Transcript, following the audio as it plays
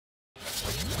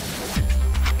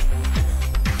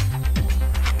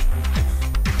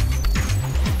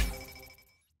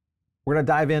We're going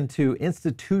to dive into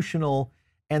institutional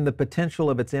and the potential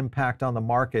of its impact on the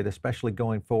market, especially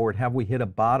going forward. Have we hit a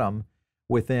bottom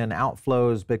within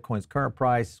outflows, Bitcoin's current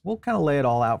price? We'll kind of lay it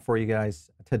all out for you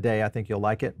guys today. I think you'll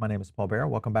like it. My name is Paul Barrow.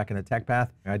 Welcome back into Tech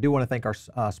Path. I do want to thank our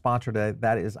sponsor today.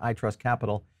 That is iTrust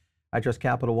Capital. iTrust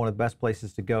Capital, one of the best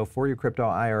places to go for your crypto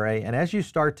IRA. And as you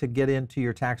start to get into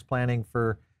your tax planning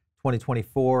for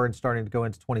 2024 and starting to go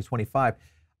into 2025,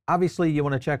 obviously you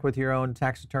want to check with your own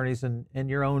tax attorneys and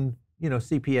your own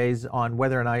CPAs on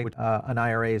whether or not an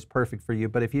IRA is perfect for you.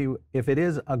 But if it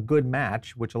is a good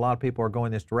match, which a lot of people are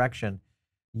going this direction,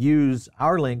 use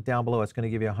our link down below. It's going to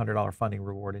give you a $100 funding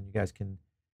reward, and you guys can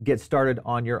get started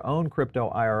on your own crypto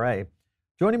IRA.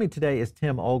 Joining me today is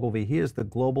Tim Oglivie. He is the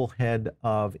global head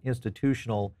of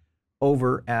institutional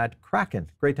over at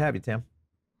Kraken. Great to have you, Tim.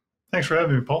 Thanks for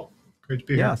having me, Paul. Great to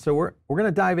be here. Yeah, so we're going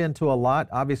to dive into a lot.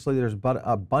 Obviously, there's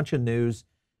a bunch of news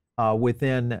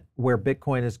within where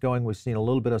Bitcoin is going. We've seen a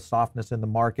little bit of softness in the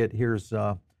market. Here's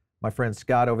my friend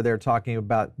Scott over there talking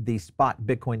about the spot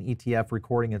Bitcoin ETF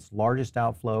recording its largest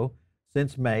outflow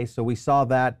since May. So we saw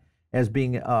that as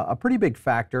being a pretty big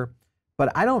factor.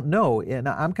 But I don't know, and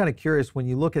I'm kind of curious when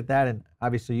you look at that, and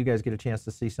obviously you guys get a chance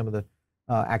to see some of the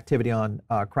activity on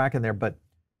Kraken there, but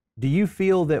do you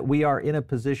feel that we are in a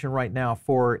position right now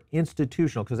for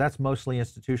institutional, because that's mostly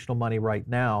institutional money right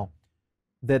now,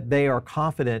 that they are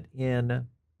confident in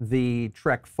the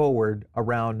trek forward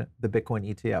around the Bitcoin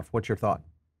ETF? What's your thought?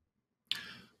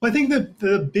 Well, I think that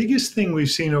the biggest thing we've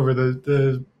seen over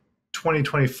the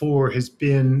 2024 has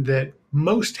been that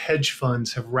most hedge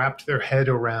funds have wrapped their head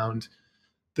around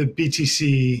the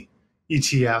BTC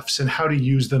ETFs and how to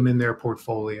use them in their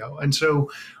portfolio. And so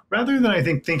rather than, I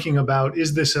think, thinking about,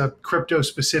 is this a crypto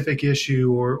specific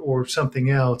issue or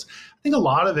something else, I think a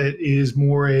lot of it is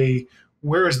more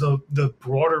where is the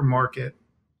broader market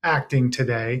acting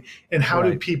today, and how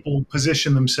do people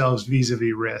position themselves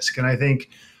vis-a-vis risk? And I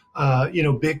think,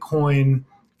 Bitcoin,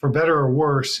 for better or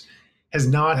worse, has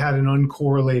not had an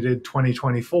uncorrelated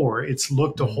 2024. It's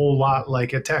looked a whole lot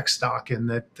like a tech stock in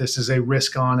that this is a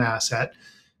risk-on asset.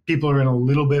 People are in a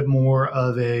little bit more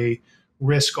of a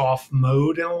risk-off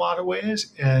mode in a lot of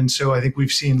ways. And so I think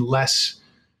we've seen less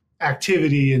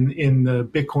activity in the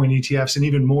Bitcoin ETFs, and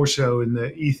even more so in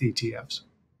the ETH ETFs.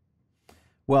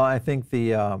 Well, I think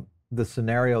the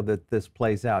scenario that this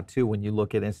plays out too, when you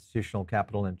look at institutional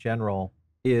capital in general,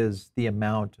 is the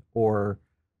amount or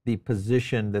the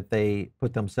position that they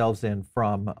put themselves in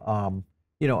from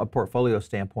a portfolio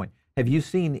standpoint. Have you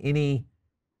seen any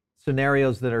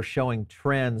scenarios that are showing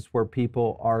trends where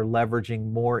people are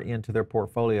leveraging more into their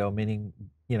portfolio, meaning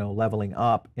leveling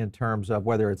up in terms of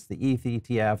whether it's the ETH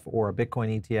ETF or a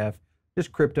Bitcoin ETF,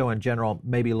 just crypto in general,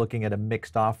 maybe looking at a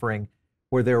mixed offering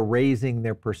where they're raising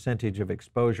their percentage of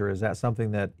exposure? Is that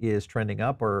something that is trending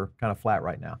up or kind of flat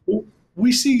right now?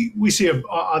 We see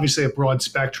obviously a broad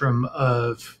spectrum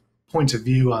of points of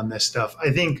view on this stuff.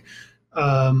 I think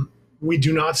we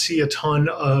do not see a ton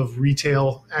of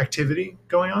retail activity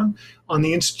going on. On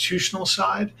the institutional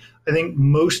side, I think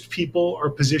most people are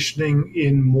positioning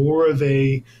in more of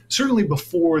certainly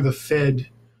before the Fed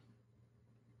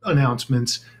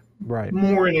announcements,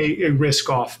 more in a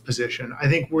risk-off position. I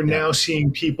think we're now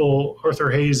seeing people,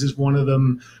 Arthur Hayes is one of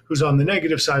them, who's on the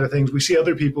negative side of things. We see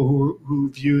other people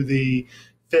who view the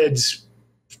Fed's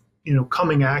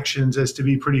coming actions as to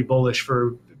be pretty bullish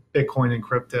for Bitcoin and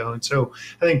crypto. And so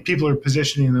I think people are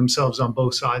positioning themselves on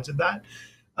both sides of that.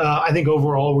 I think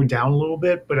overall we're down a little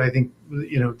bit, but I think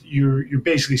you're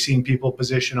basically seeing people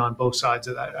position on both sides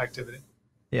of that activity.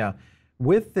 Yeah.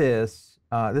 With this,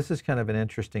 this is kind of an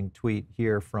interesting tweet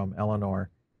here from Eleanor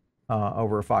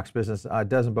over at Fox Business. It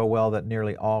doesn't bode well that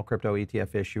nearly all crypto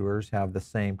ETF issuers have the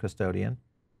same custodian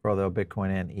for both Bitcoin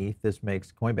and ETH. This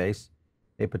makes Coinbase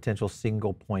a potential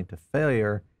single point of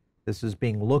failure. This is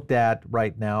being looked at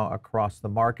right now across the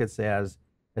markets as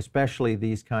especially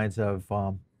these kinds of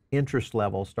interest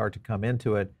levels start to come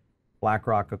into it.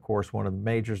 BlackRock, of course, one of the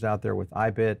majors out there with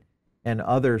IBIT and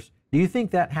others. Do you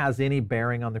think that has any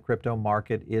bearing on the crypto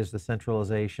market? Is the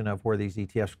centralization of where these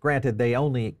ETFs, granted they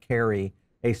only carry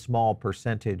a small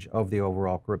percentage of the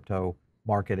overall crypto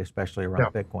market, especially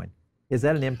around Bitcoin. Is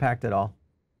that an impact at all?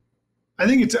 I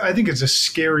think it's a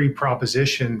scary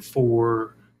proposition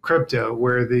for crypto,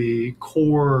 where the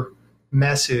core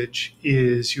message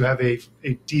is you have a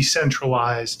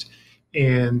decentralized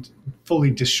and fully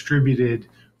distributed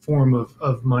form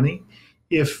of money.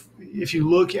 If you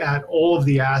look at all of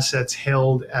the assets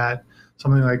held at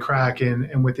something like Kraken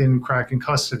and within Kraken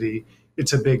custody,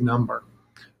 it's a big number.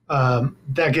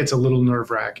 That gets a little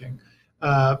nerve-wracking.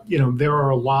 There are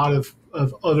a lot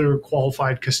of other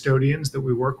qualified custodians that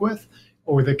we work with,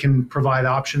 or that can provide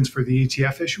options for the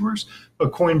ETF issuers.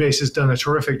 But Coinbase has done a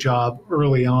terrific job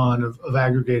early on of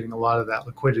aggregating a lot of that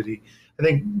liquidity. I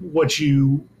think what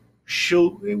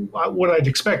I'd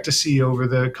expect to see over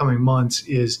the coming months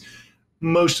is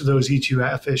most of those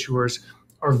ETF issuers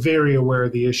are very aware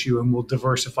of the issue and will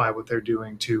diversify what they're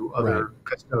doing to other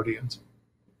custodians.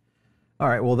 All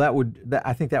right. Well,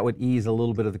 I think that would ease a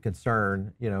little bit of the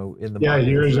concern, in the market. Yeah,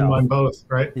 yours and mine both,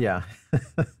 right? Yeah.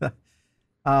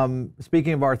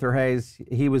 Speaking of Arthur Hayes,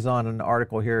 he was on an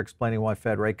article here explaining why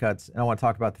Fed rate cuts, and I want to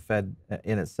talk about the Fed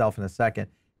in itself in a second.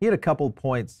 He had a couple of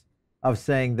points of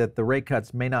saying that the rate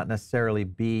cuts may not necessarily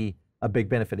be a big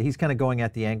benefit. He's kind of going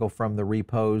at the angle from the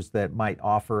repos that might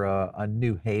offer a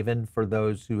new haven for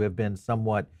those who have been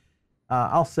somewhat,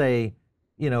 I'll say,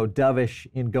 dovish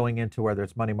in going into whether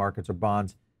it's money markets or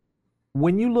bonds.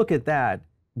 When you look at that,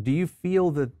 do you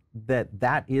feel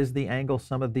that is the angle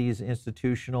some of these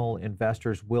institutional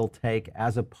investors will take,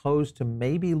 as opposed to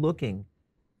maybe looking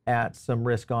at some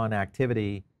risk on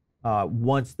activity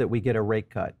once that we get a rate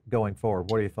cut going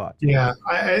forward? What are your thoughts? Yeah,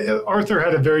 Arthur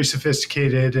had a very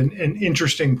sophisticated and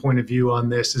interesting point of view on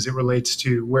this as it relates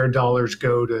to where dollars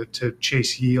go to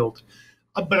chase yield.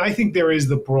 But I think there is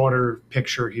the broader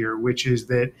picture here, which is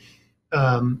that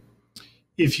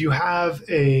if you have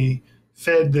a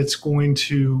Fed that's going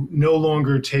to no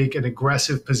longer take an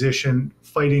aggressive position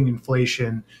fighting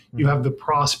inflation, you have the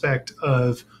prospect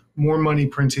of more money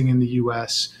printing in the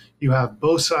US. You have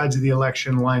both sides of the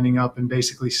election lining up and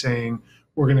basically saying,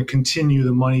 we're going to continue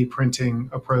the money printing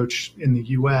approach in the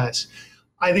US.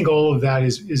 I think all of that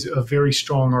is a very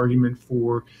strong argument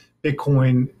for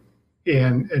Bitcoin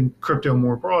and crypto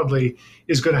more broadly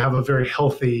is going to have a very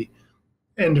healthy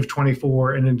end of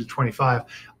 24 and into 25.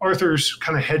 Arthur's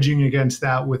kind of hedging against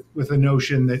that with the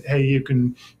notion that, hey, you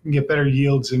can get better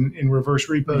yields in reverse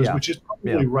repos, which is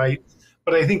probably right.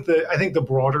 But I think the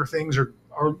broader things are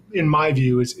in my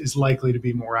view, is likely to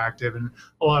be more active. And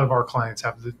a lot of our clients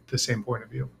have the same point of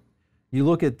view. You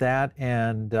look at that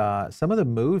and some of the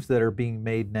moves that are being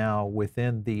made now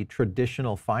within the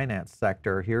traditional finance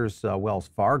sector. Here's Wells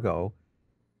Fargo,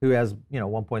 who has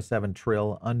 1.7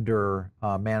 trillion under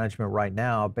management right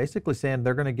now, basically saying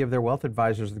they're going to give their wealth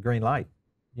advisors the green light,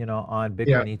 on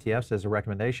Bitcoin ETFs as a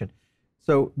recommendation.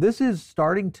 So this is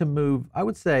starting to move, I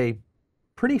would say,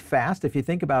 pretty fast if you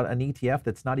think about an ETF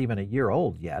that's not even a year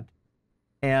old yet,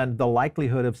 and the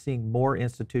likelihood of seeing more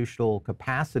institutional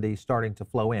capacity starting to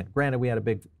flow in. Granted, we had a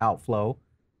big outflow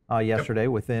yesterday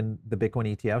within the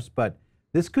Bitcoin ETFs, but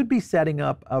this could be setting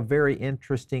up a very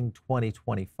interesting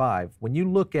 2025. When you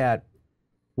look at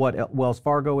what Wells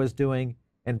Fargo is doing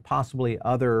and possibly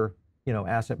other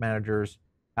asset managers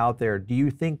out there, do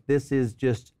you think this is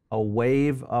just a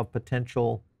wave of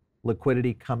potential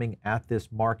liquidity coming at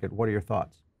this market? What are your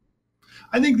thoughts?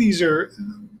 I think these are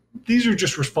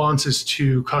just responses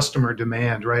to customer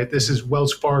demand, right? This is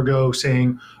Wells Fargo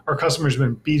saying our customers have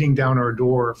been beating down our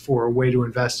door for a way to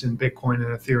invest in Bitcoin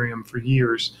and Ethereum for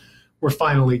years. We're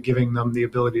finally giving them the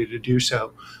ability to do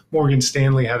so. Morgan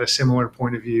Stanley had a similar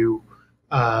point of view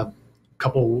a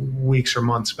couple weeks or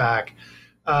months back.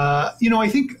 I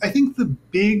think the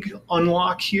big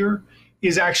unlock here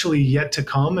is actually yet to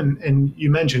come, and you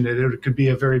mentioned it could be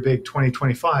a very big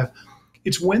 2025.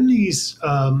 It's when these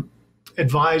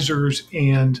advisors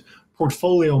and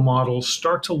portfolio models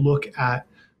start to look at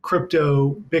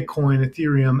crypto, Bitcoin,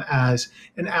 Ethereum as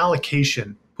an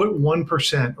allocation. Put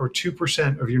 1% or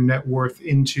 2% of your net worth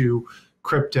into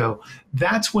crypto.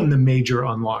 That's when the major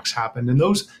unlocks happen. And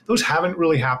those haven't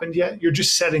really happened yet. You're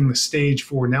just setting the stage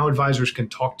for now advisors can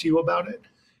talk to you about it.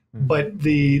 But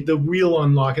the real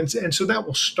unlock, and so that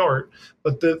will start,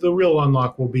 but the real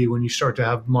unlock will be when you start to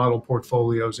have model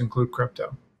portfolios include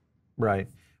crypto. Right.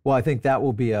 Well, I think that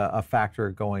will be a factor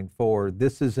going forward.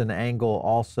 This is an angle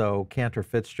also. Cantor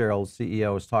Fitzgerald's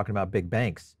CEO is talking about big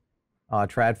banks.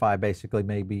 TradFi basically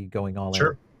may be going all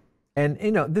in.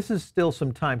 And this is still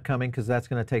some time coming because that's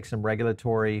going to take some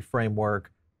regulatory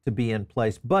framework to be in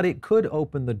place. But it could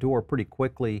open the door pretty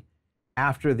quickly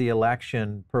after the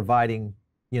election, providing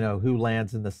who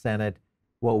lands in the Senate,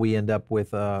 what we end up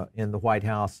with in the White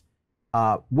House.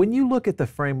 When you look at the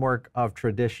framework of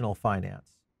traditional finance,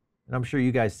 and I'm sure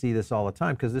you guys see this all the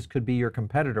time because this could be your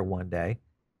competitor one day,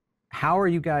 how are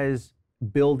you guys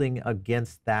building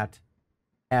against that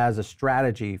as a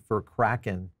strategy for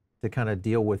Kraken to kind of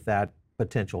deal with that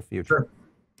potential future?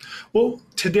 Well,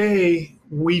 today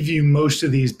we view most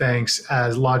of these banks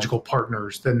as logical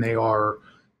partners than they are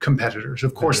competitors.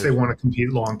 Of course, they want to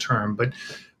compete long term, but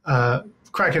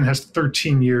Kraken has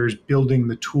 13 years building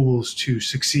the tools to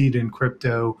succeed in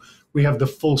crypto. We have the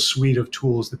full suite of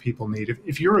tools that people need.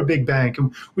 If you're a big bank,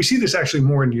 and we see this actually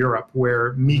more in Europe,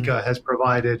 where MiCA has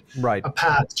provided Right. a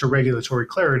path to regulatory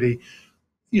clarity.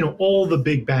 All the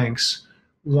big banks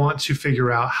want to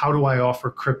figure out, how do I offer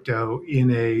crypto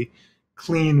in a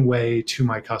clean way to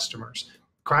my customers?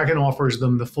 Kraken offers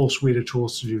them the full suite of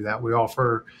tools to do that. We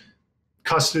offer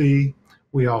custody,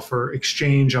 we offer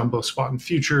exchange on both spot and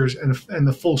futures, and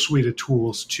the full suite of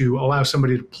tools to allow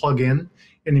somebody to plug in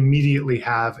and immediately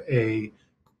have a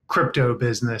crypto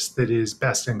business that is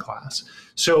best in class.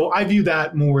 So I view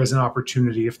that more as an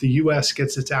opportunity. If the US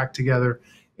gets its act together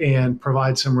and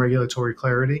provides some regulatory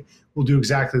clarity, we'll do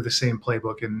exactly the same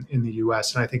playbook in the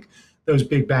US. And I think those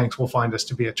big banks will find us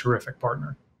to be a terrific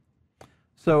partner.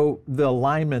 So the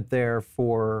alignment there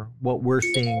for what we're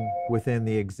seeing within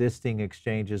the existing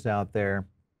exchanges out there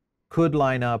could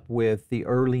line up with the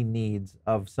early needs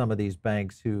of some of these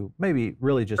banks who maybe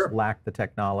really just lack the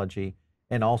technology,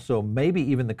 and also maybe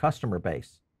even the customer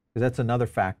base, because that's another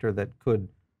factor that could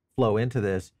flow into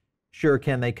this. Sure,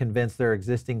 can they convince their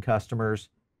existing customers?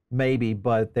 Maybe,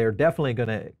 but they're definitely going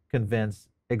to convince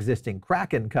existing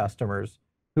Kraken customers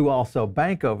who also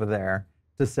bank over there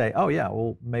to say, oh yeah,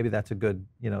 well, maybe that's a good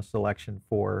selection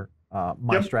for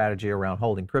my strategy around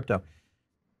holding crypto.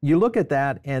 You look at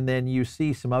that, and then you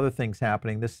see some other things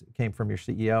happening. This came from your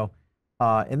CEO,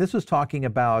 and this was talking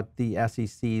about the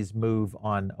SEC's move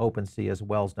on OpenSea as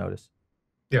Wells notice.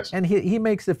 Yes. And he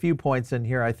makes a few points in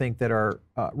here, I think, that are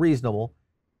reasonable.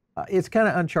 It's kind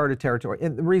of uncharted territory.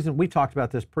 And the reason we talked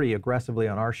about this pretty aggressively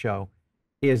on our show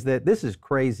is that this is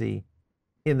crazy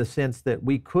in the sense that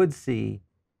we could see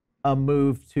a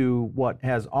move to what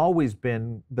has always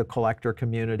been the collector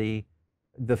community,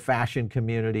 the fashion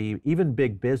community, even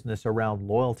big business around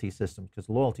loyalty systems, because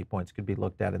loyalty points could be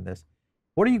looked at in this.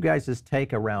 What are you guys'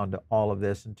 take around all of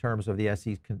this in terms of the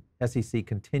SEC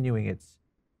continuing its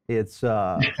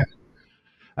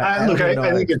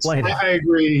I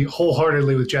agree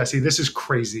wholeheartedly with Jesse. This is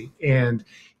crazy. And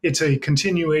it's a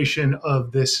continuation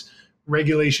of this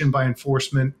regulation by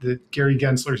enforcement that Gary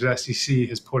Gensler's SEC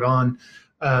has put on.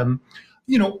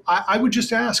 I would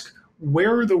just ask,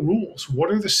 where are the rules?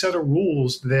 What are the set of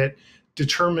rules that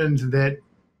determined that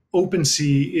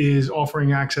OpenSea is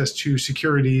offering access to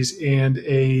securities and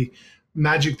a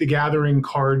Magic the Gathering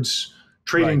cards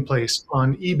trading place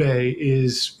on eBay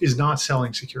is not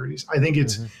selling securities? I think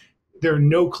there are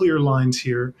no clear lines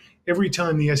here. Every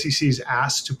time the SEC is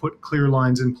asked to put clear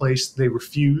lines in place, they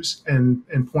refuse and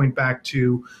point back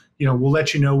to, we'll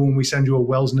let you know when we send you a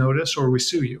Wells notice or we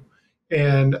sue you.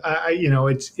 And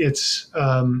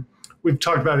we've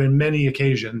talked about it in many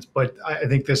occasions, but I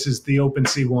think this is the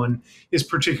OpenSea one is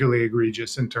particularly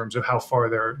egregious in terms of how far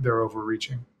they're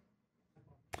overreaching.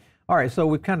 All right, so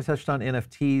we've kind of touched on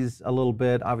NFTs a little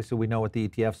bit. Obviously, we know what the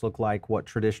ETFs look like, what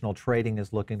traditional trading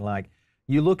is looking like.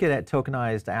 You look at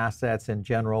tokenized assets in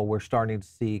general, we're starting to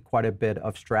see quite a bit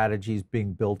of strategies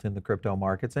being built in the crypto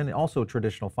markets, and also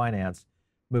traditional finance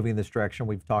moving in this direction.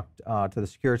 We've talked to the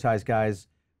securitized guys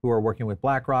who are working with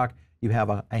BlackRock. You have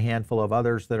a handful of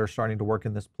others that are starting to work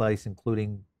in this place,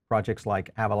 including projects like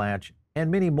Avalanche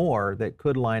and many more that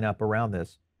could line up around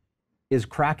this. Is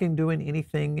Kraken doing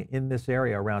anything in this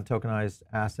area around tokenized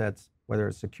assets, whether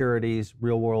it's securities,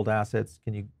 real world assets?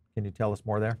 Can you tell us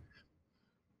more there?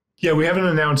 Yeah, we haven't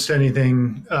announced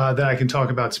anything that I can talk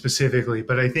about specifically,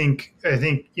 but I think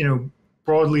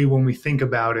broadly, when we think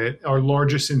about it, our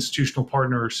largest institutional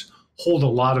partners hold a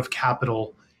lot of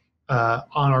capital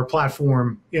on our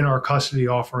platform in our custody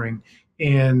offering.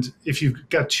 And if you've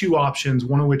got two options,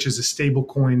 one of which is a stable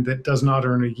coin that does not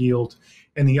earn a yield,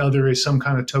 and the other is some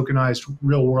kind of tokenized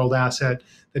real world asset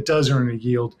that does earn a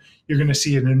yield, you're going to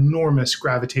see an enormous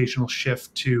gravitational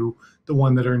shift to the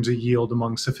one that earns a yield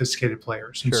among sophisticated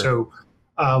players. And so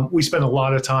we spend a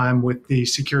lot of time with the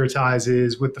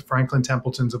securitizes, with the Franklin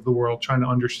Templetons of the world, trying to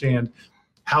understand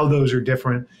how those are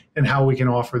different and how we can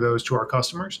offer those to our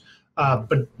customers.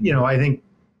 But I think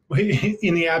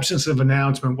in the absence of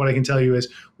announcement, what I can tell you is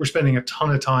we're spending a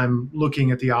ton of time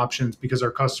looking at the options because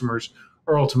our customers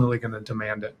are ultimately going to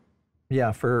demand it.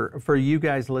 Yeah, for you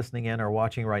guys listening in or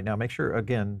watching right now, make sure,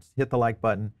 again, hit the like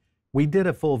button. We did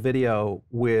a full video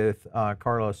with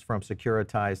Carlos from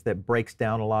Securitize that breaks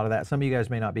down a lot of that. Some of you guys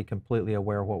may not be completely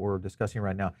aware of what we're discussing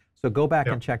right now. So go back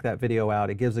and check that video out.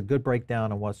 It gives a good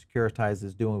breakdown on what Securitize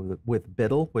is doing with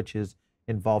BUIDL, which is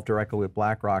involved directly with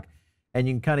BlackRock. And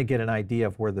you can kind of get an idea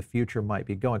of where the future might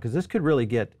be going, because this could really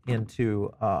get into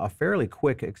a fairly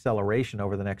quick acceleration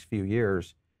over the next few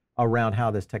years around how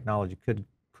this technology could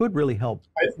really help,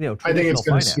 I think it's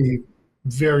going to see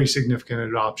very significant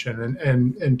adoption,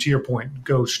 and to your point,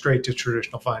 go straight to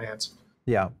traditional finance.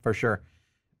 Yeah, for sure.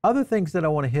 Other things that I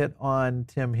want to hit on,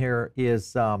 Tim, here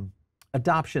is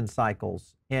adoption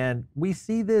cycles. And we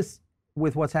see this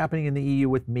with what's happening in the EU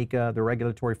with MiCA, the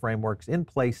regulatory frameworks in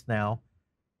place now.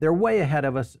 They're way ahead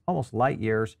of us, almost light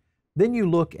years. Then you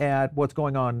look at what's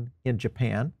going on in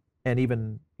Japan and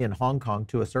even in Hong Kong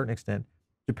to a certain extent.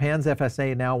 Japan's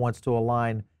FSA now wants to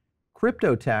align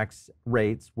crypto tax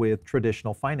rates with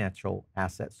traditional financial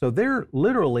assets. So they're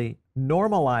literally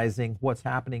normalizing what's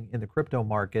happening in the crypto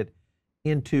market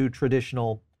into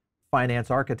traditional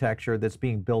finance architecture that's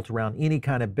being built around any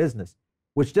kind of business,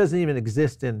 which doesn't even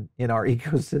exist in our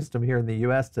ecosystem here in the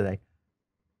US today.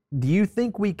 Do you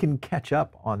think we can catch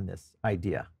up on this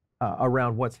idea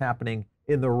around what's happening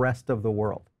in the rest of the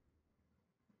world?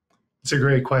 It's a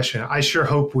great question. I sure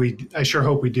hope we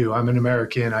do. I'm an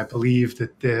American. I believe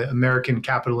that the American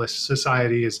capitalist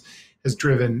society has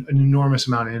driven an enormous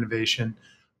amount of innovation.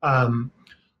 I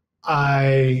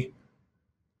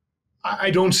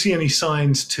don't see any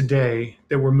signs today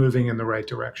that we're moving in the right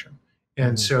direction.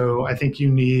 And so I think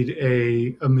you need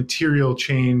a material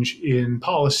change in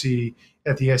policy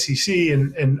at the SEC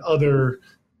and other,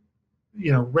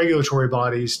 regulatory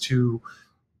bodies to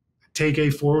take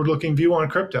a forward-looking view on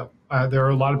crypto. There are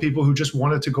a lot of people who just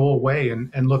want it to go away.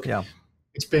 And look,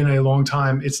 It's been a long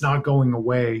time. It's not going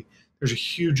away. There's a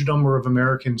huge number of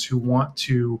Americans who want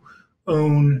to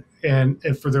own and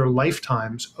for their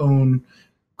lifetimes own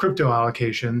crypto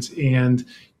allocations. And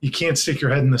you can't stick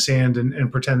your head in the sand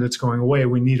and pretend it's going away.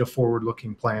 We need a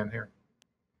forward-looking plan here.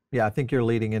 Yeah, I think you're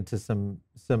leading into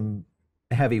some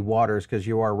heavy waters because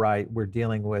you are right. We're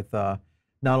dealing with not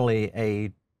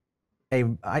only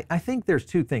I think there's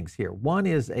two things here. One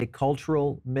is a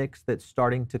cultural mix that's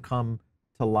starting to come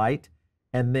to light,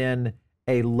 and then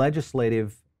a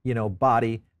legislative,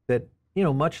 body that,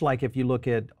 much like if you look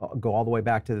at, go all the way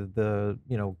back to the,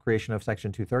 creation of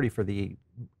Section 230 for the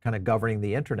kind of governing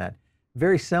the internet,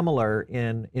 very similar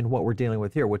in what we're dealing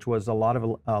with here, which was a lot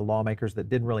of lawmakers that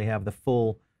didn't really have the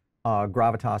full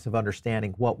gravitas of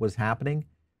understanding what was happening.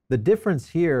 The difference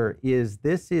here is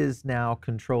this is now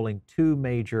controlling two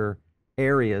major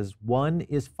areas. One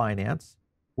is finance,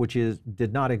 which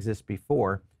did not exist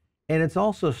before, and it's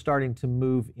also starting to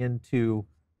move into,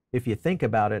 if you think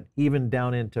about it, even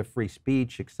down into free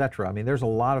speech, etc. I mean, there's a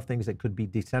lot of things that could be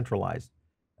decentralized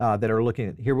that are looking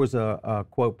at. Here was a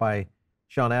quote by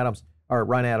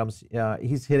Ryan Adams.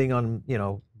 He's hitting on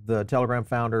the Telegram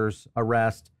founder's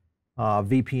arrest,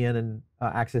 VPN and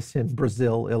access in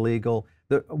Brazil illegal.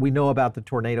 We know about the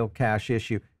Tornado Cash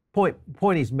issue. Point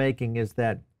he's making is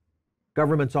that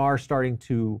governments are starting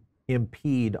to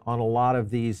impede on a lot of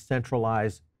these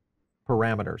centralized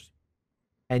parameters.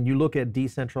 And you look at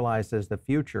decentralized as the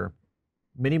future,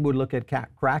 many would look at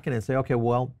Kraken and say, okay,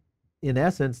 well, in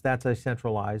essence, that's a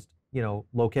centralized,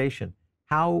 location.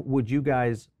 How would you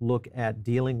guys look at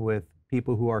dealing with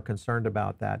people who are concerned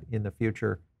about that in the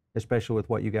future, especially with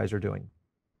what you guys are doing?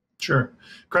 Sure.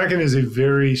 Kraken is a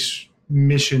very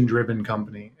mission-driven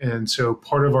company. And so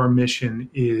part of our mission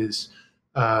is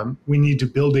we need to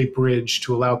build a bridge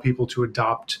to allow people to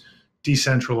adopt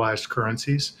decentralized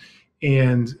currencies,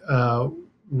 and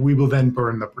we will then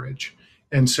burn the bridge.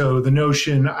 And so the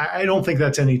notion, I don't think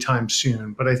that's anytime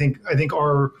soon, but I think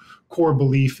our core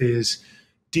belief is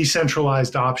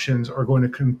decentralized options are going to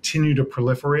continue to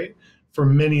proliferate for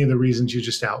many of the reasons you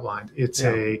just outlined. It's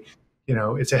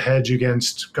it's a hedge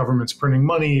against governments printing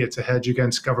money. It's a hedge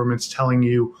against governments telling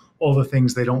you all the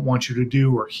things they don't want you to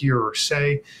do or hear or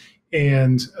say.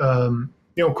 And,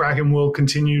 Kraken will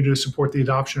continue to support the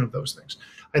adoption of those things.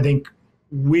 I think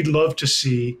we'd love to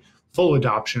see full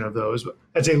adoption of those, but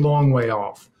that's a long way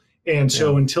off. And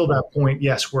so until that point,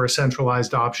 yes, we're a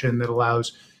centralized option that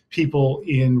allows people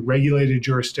in regulated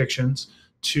jurisdictions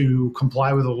to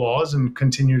comply with the laws and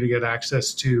continue to get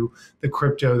access to the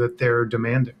crypto that they're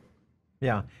demanding.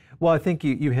 Yeah. Well, I think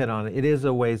you hit on it. It is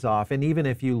a ways off. And even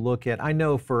if you look at, I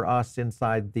know for us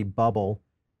inside the bubble,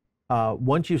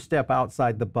 once you step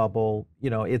outside the bubble,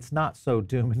 it's not so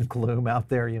doom and gloom out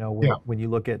there, when you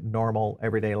look at normal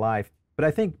everyday life. But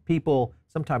I think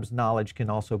sometimes knowledge can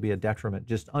also be a detriment.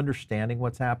 Just understanding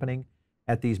what's happening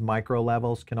at these micro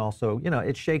levels can also,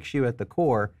 it shakes you at the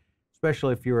core,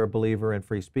 especially if you're a believer in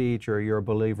free speech or you're a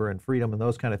believer in freedom and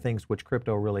those kind of things, which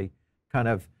crypto really kind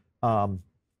of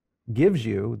gives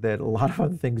you that a lot of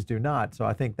other things do not. So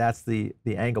I think that's the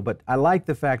angle. But I like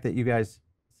the fact that you guys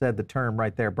said the term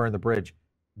right there, burn the bridge.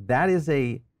 That is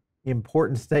a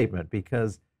important statement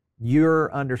because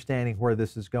you're understanding where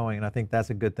this is going. And I think that's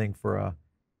a good thing for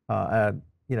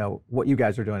what you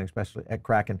guys are doing, especially at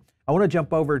Kraken. I want to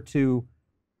jump over to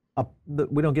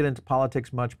we don't get into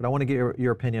politics much, but I want to get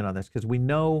your opinion on this because we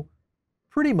know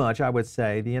pretty much, I would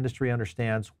say, the industry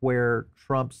understands where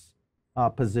Trump's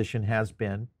position has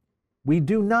been. We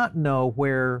do not know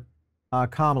where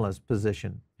Kamala's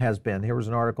position has been. Here was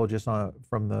an article just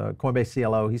from the Coinbase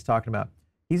CLO. He's talking about,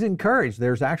 he's encouraged.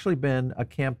 There's actually been a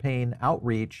campaign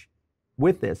outreach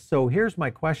with this. So here's my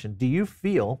question. Do you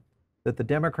feel that the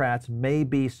Democrats may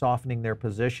be softening their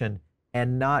position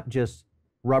and not just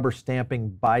rubber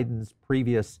stamping Biden's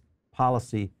previous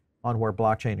policy on where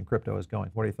blockchain and crypto is going?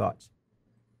 What are your thoughts?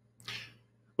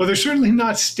 Well, they're certainly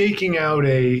not staking out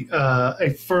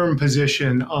a firm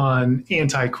position on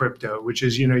anti-crypto, which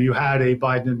is, you had a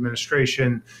Biden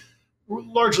administration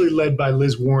largely led by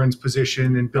Liz Warren's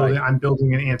position in building, right. I'm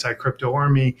building an anti-crypto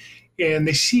army, and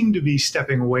they seem to be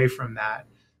stepping away from that.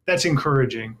 That's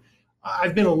encouraging.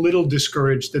 I've been a little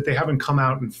discouraged that they haven't come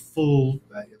out in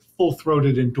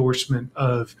full-throated endorsement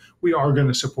of we are going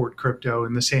to support crypto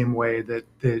in the same way that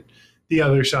the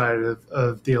other side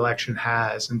of the election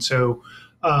has. And so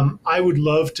I would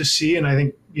love to see, and I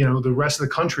think the rest of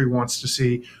the country wants to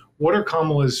see, what are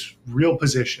Kamala's real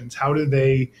positions? How do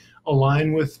they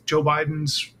align with Joe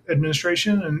Biden's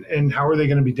administration, and how are they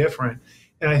going to be different?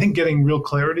 And I think getting real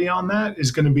clarity on that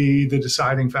is going to be the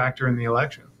deciding factor in the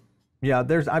election. Yeah,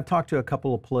 I've talked to a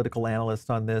couple of political analysts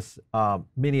on this,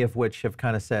 many of which have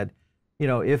kind of said,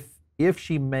 if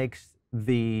she makes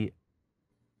the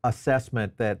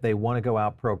assessment that they want to go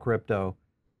out pro-crypto,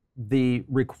 the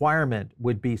requirement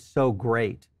would be so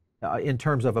great in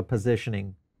terms of a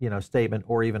positioning, statement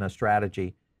or even a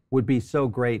strategy, would be so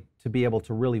great to be able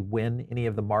to really win any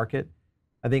of the market.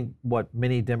 I think what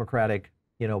many Democratic,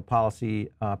 policy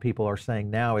people are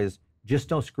saying now is just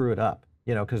don't screw it up,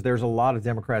 because there's a lot of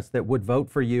Democrats that would vote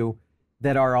for you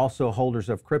that are also holders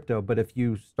of crypto. But if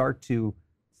you start to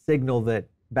signal that,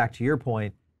 back to your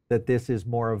point, that this is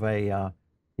more of a,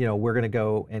 we're going to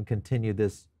go and continue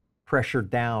this pressure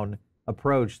down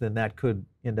approach, then that could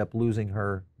end up losing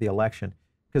her the election.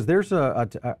 Because there's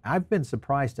I've been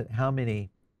surprised at how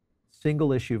many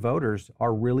single issue voters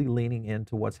are really leaning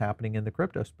into what's happening in the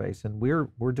crypto space. And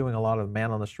we're doing a lot of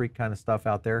man on the street kind of stuff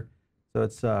out there. So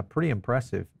it's pretty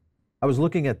impressive. I was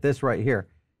looking at this right here.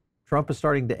 Trump is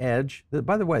starting to edge.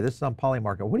 By the way, this is on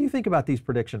Polymarket. What do you think about these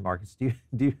prediction markets?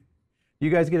 Do you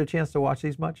guys get a chance to watch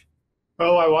these much?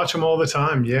 Oh, I watch them all the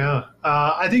time. Yeah.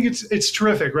 I think it's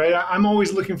terrific, right? I'm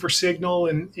always looking for signal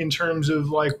in terms of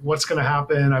like what's going to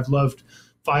happen. I've loved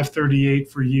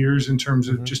 538 for years in terms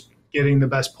of just getting the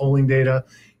best polling data.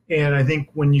 And I think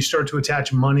when you start to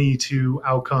attach money to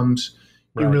outcomes,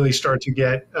 you really start to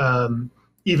get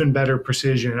even better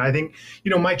precision. I think,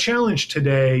 my challenge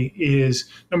today is,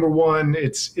 number one,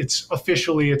 it's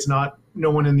officially, it's not,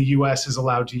 no one in the US is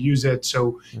allowed to use it.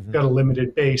 So you've got a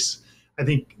limited base. I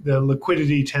think the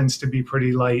liquidity tends to be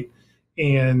pretty light,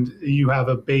 and you have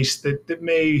a base that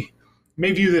may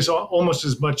view this almost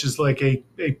as much as like a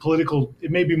political.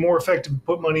 It may be more effective to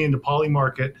put money into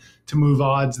Polymarket to move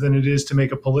odds than it is to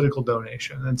make a political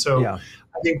donation. And so I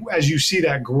think as you see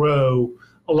that grow,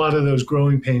 a lot of those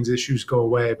growing pains issues go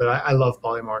away. But I love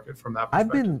Polymarket from that perspective.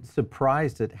 I've been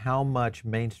surprised at how much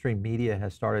mainstream media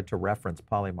has started to reference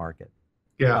Polymarket.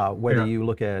 Yeah. Whether you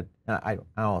look at, I don't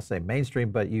want to say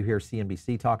mainstream, but you hear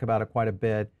CNBC talk about it quite a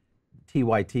bit.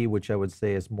 TYT, which I would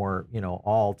say is more,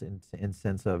 alt in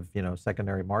sense of,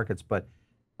 secondary markets, but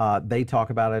they talk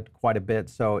about it quite a bit.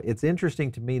 So it's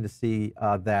interesting to me to see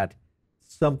that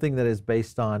something that is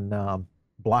based on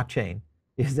blockchain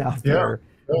is out there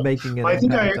making an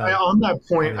impact. On that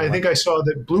point, I think I saw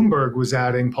that Bloomberg was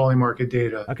adding Polymarket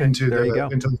data into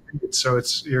the feed. So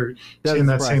you're seeing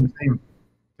that same thing.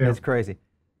 Yeah. That's crazy.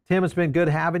 Tim, it's been good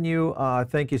having you.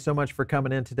 Thank you so much for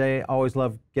coming in today. Always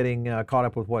love getting caught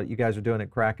up with what you guys are doing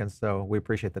at Kraken, so we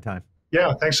appreciate the time.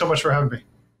 Yeah, thanks so much for having me.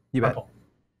 You bet. All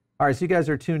right, so you guys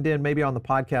are tuned in maybe on the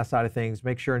podcast side of things.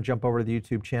 Make sure and jump over to the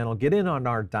YouTube channel. Get in on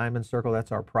our Diamond Circle.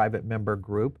 That's our private member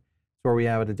group. It's where we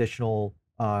have an additional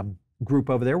group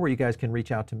over there where you guys can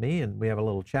reach out to me, and we have a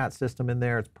little chat system in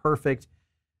there. It's perfect.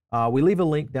 We leave a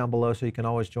link down below so you can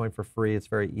always join for free. It's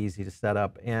very easy to set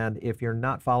up. And if you're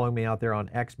not following me out there on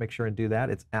X, make sure and do that.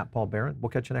 It's @PaulBaron. We'll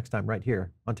catch you next time right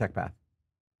here on TechPath.